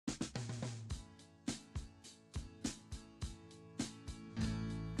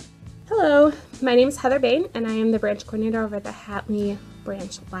Hello, my name is Heather Bain and I am the branch coordinator over at the Hatley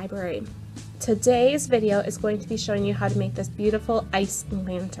Branch Library. Today's video is going to be showing you how to make this beautiful ice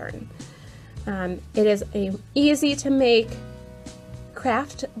lantern. It is an easy to make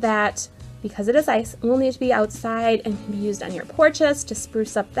craft that, because it is ice, will need to be outside and can be used on your porches to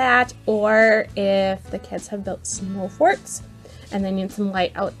spruce up that, or if the kids have built snow forts and they need some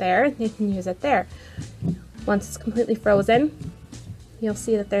light out there, they can use it there. Once it's completely frozen, you'll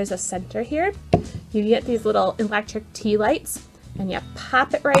see that there's a center here. You get these little electric tea lights and you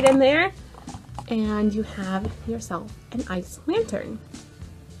pop it right in there and you have yourself an ice lantern.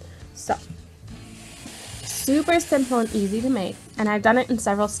 So, super simple and easy to make, and I've done it in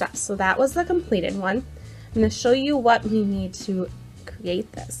several steps. So that was the completed one. I'm going to show you what we need to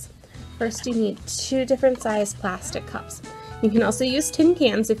create this. First, you need 2 different size plastic cups. You can also use tin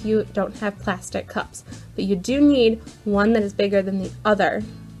cans if you don't have plastic cups, but you do need one that is bigger than the other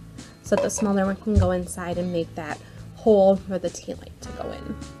so that the smaller one can go inside and make that hole for the tea light to go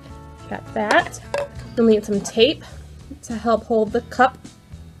in. Got that. You'll need some tape to help hold the cup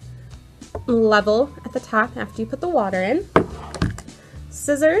level at the top after you put the water in.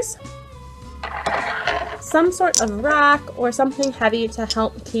 Scissors, some sort of rock or something heavy to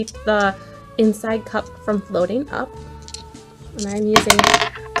help keep the inside cup from floating up. And I'm using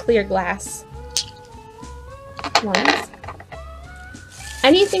clear glass ones.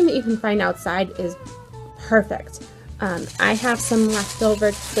 Anything that you can find outside is perfect. I have some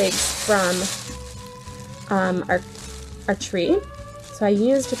leftover twigs from our tree, so I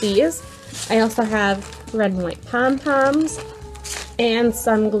used these. I also have red and white pom-poms and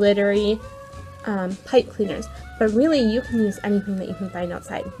some glittery pipe cleaners. But really, you can use anything that you can find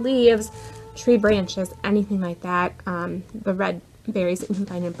outside. Leaves, tree branches, anything like that. The red berries that you can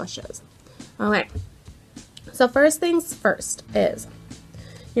find in bushes. Okay, so first things first is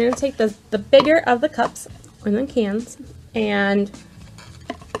you're going to take the bigger of the cups or the cans and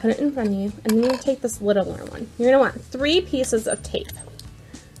put it in front of you, and then you're going to take this littler one. You're going to want 3 pieces of tape.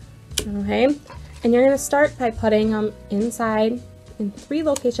 Okay, and you're going to start by putting them inside in 3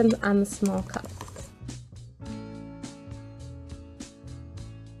 locations on the small cup.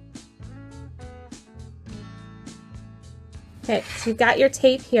 Okay, so you've got your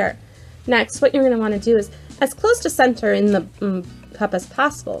tape here. Next, what you're going to want to do is, as close to center in the cup as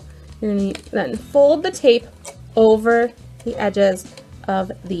possible, you're going to then fold the tape over the edges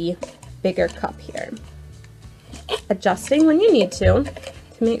of the bigger cup here. Adjusting when you need to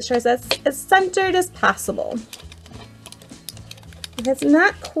make sure it's as centered as possible. If it's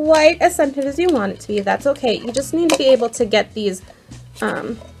not quite as centered as you want it to be, that's okay. You just need to be able to get these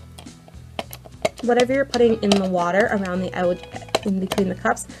whatever you're putting in the water around the edge in between the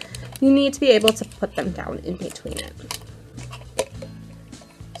cups, you need to be able to put them down in between it.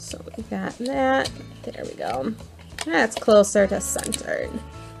 So we got that. There we go. That's closer to centered.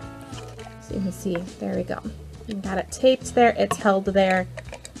 So you can see, there we go. You got it taped there, it's held there.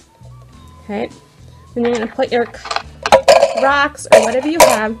 Okay, then you're going to put your rocks or whatever you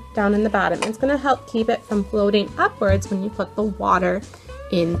have down in the bottom. It's going to help keep it from floating upwards when you put the water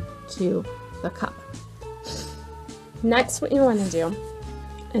into the cup. Next, what you want to do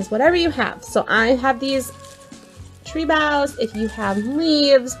is whatever you have. So I have these tree boughs. If you have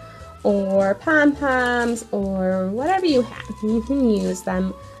leaves or pom-poms or whatever you have, you can use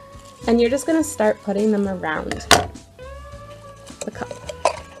them. And you're just going to start putting them around the cup,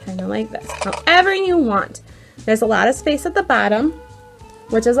 kind of like this. However you want. There's a lot of space at the bottom,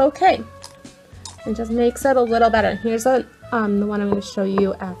 which is okay. It just makes it a little better. Here's the one I'm going to show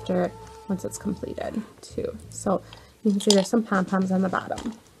you after, once it's completed too. So you can see there's some pom-poms on the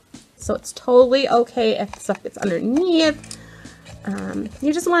bottom. So it's totally okay if stuff gets underneath.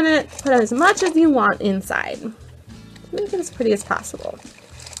 You just want to put as much as you want inside. Make it as pretty as possible.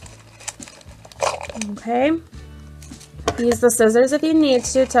 Okay. Use the scissors if you need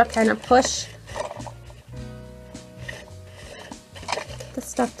to kind of push the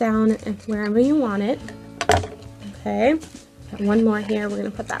stuff down wherever you want it. Okay. Got one more here. We're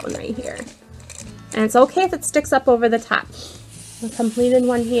going to put that one right here. And it's okay if it sticks up over the top. The completed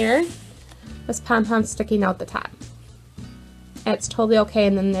one here, this pom-pom sticking out the top. It's totally okay,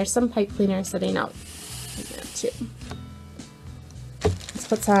 and then there's some pipe cleaner sitting out in there too. Let's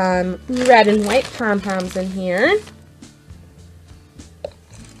put some red and white pom-poms in here.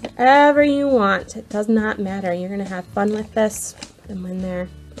 Whatever you want, it does not matter. You're going to have fun with this. Put them in there.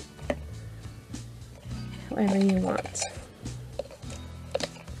 Whatever you want.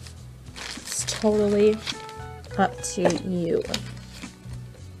 Totally up to you.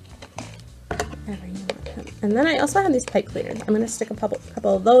 wherever you want them. And then I also have these pipe cleaners. I'm going to stick a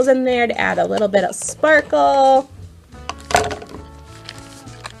couple of those in there to add a little bit of sparkle.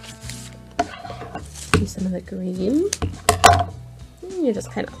 Use some of the green. And you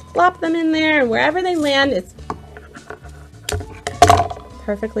just kind of plop them in there, and wherever they land, it's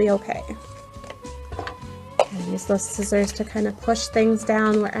perfectly okay. And use those scissors to kind of push things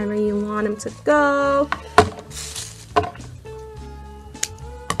down wherever you want them to go.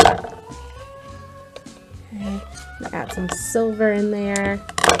 Okay, add some silver in there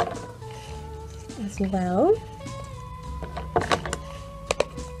as well.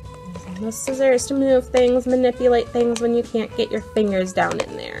 Using those scissors to move things, manipulate things when you can't get your fingers down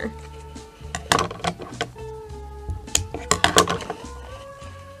in there.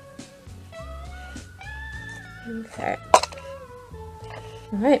 Okay.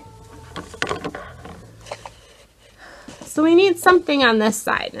 All right. So we need something on this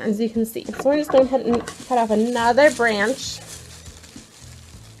side, as you can see. So we're just going to go ahead and cut off another branch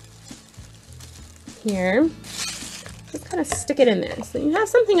here. Just kind of stick it in there so you have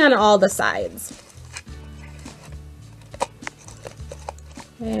something on all the sides.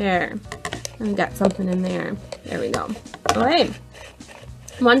 There. I've got something in there. There we go. All right.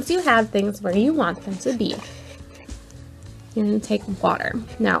 Once you have things where you want them to be, you're going to take water.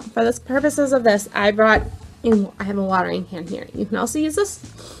 Now, for the purposes of this, I have a watering can here. You can also use this,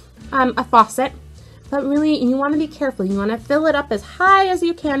 a faucet, but really you want to be careful. You want to fill it up as high as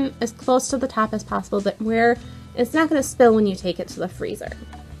you can, as close to the top as possible, but where it's not going to spill when you take it to the freezer.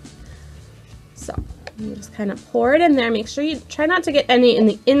 So, you just kind of pour it in there. Make sure you try not to get any in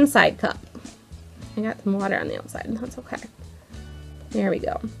the inside cup. I got some water on the outside, and that's okay. There we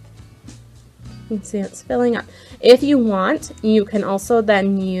go. You can see it's filling up. If you want, you can also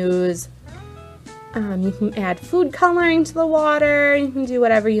then use, you can add food coloring to the water. You can do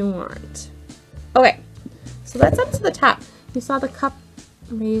whatever you want. Okay, so that's up to the top. You saw the cup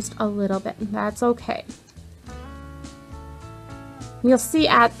raised a little bit. That's okay. You'll see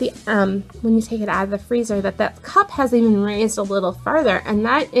at the when you take it out of the freezer that cup has even raised a little farther, and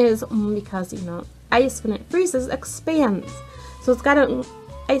that is because, you know, ice when it freezes expands. So it's got to,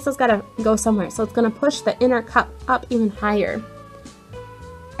 ice has got to go somewhere. So it's going to push the inner cup up even higher.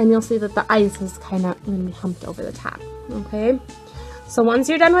 And you'll see that the ice is kind of going to be humped over the top. Okay? So once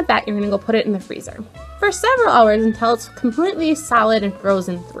you're done with that, you're going to go put it in the freezer for several hours until it's completely solid and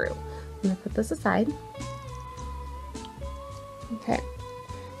frozen through. I'm going to put this aside. Okay.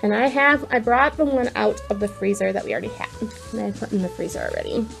 And I brought the one out of the freezer that we already had. And I put in the freezer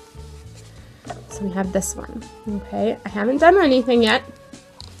already. So we have this one, okay? I haven't done anything yet.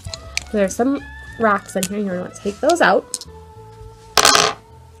 There's some rocks in here. You're going to take those out.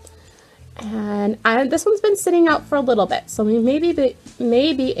 And this one's been sitting out for a little bit, so we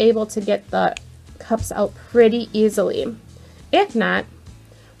may be able to get the cups out pretty easily. If not,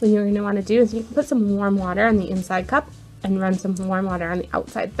 what you're going to want to do is you can put some warm water on the inside cup and run some warm water on the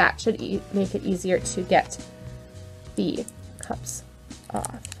outside. That should make it easier to get the cups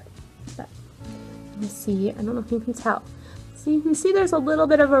off. But you see, I don't know if you can tell. So you can see there's a little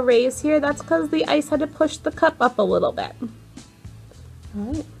bit of a raise here. That's because the ice had to push the cup up a little bit. All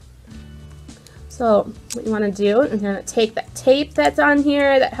right. So what you want to do is you're going to take that tape that's on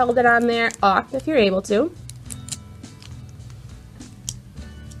here that held it on there off if you're able to.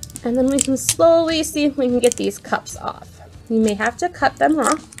 And then we can slowly see if we can get these cups off. You may have to cut them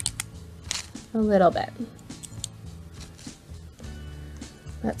off a little bit.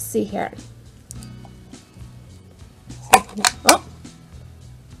 Let's see here. Oh,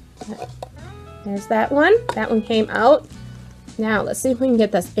 there's that one. That one came out. Now let's see if we can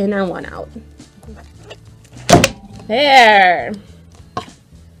get this inner one out. There.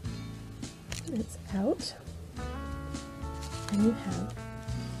 It's out. And you have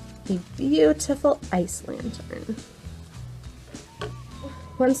a beautiful ice lantern.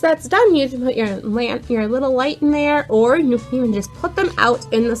 Once that's done, you can put your little light in there, or you can even just put them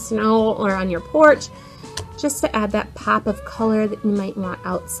out in the snow or on your porch, just to add that pop of color that you might want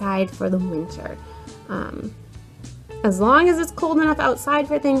outside for the winter. As long as it's cold enough outside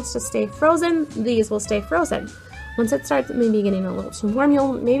for things to stay frozen, these will stay frozen. Once it starts maybe getting a little too warm,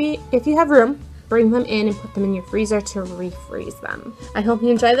 you'll maybe, if you have room, bring them in and put them in your freezer to refreeze them. I hope you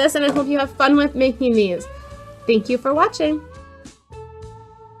enjoy this, and I hope you have fun with making these. Thank you for watching.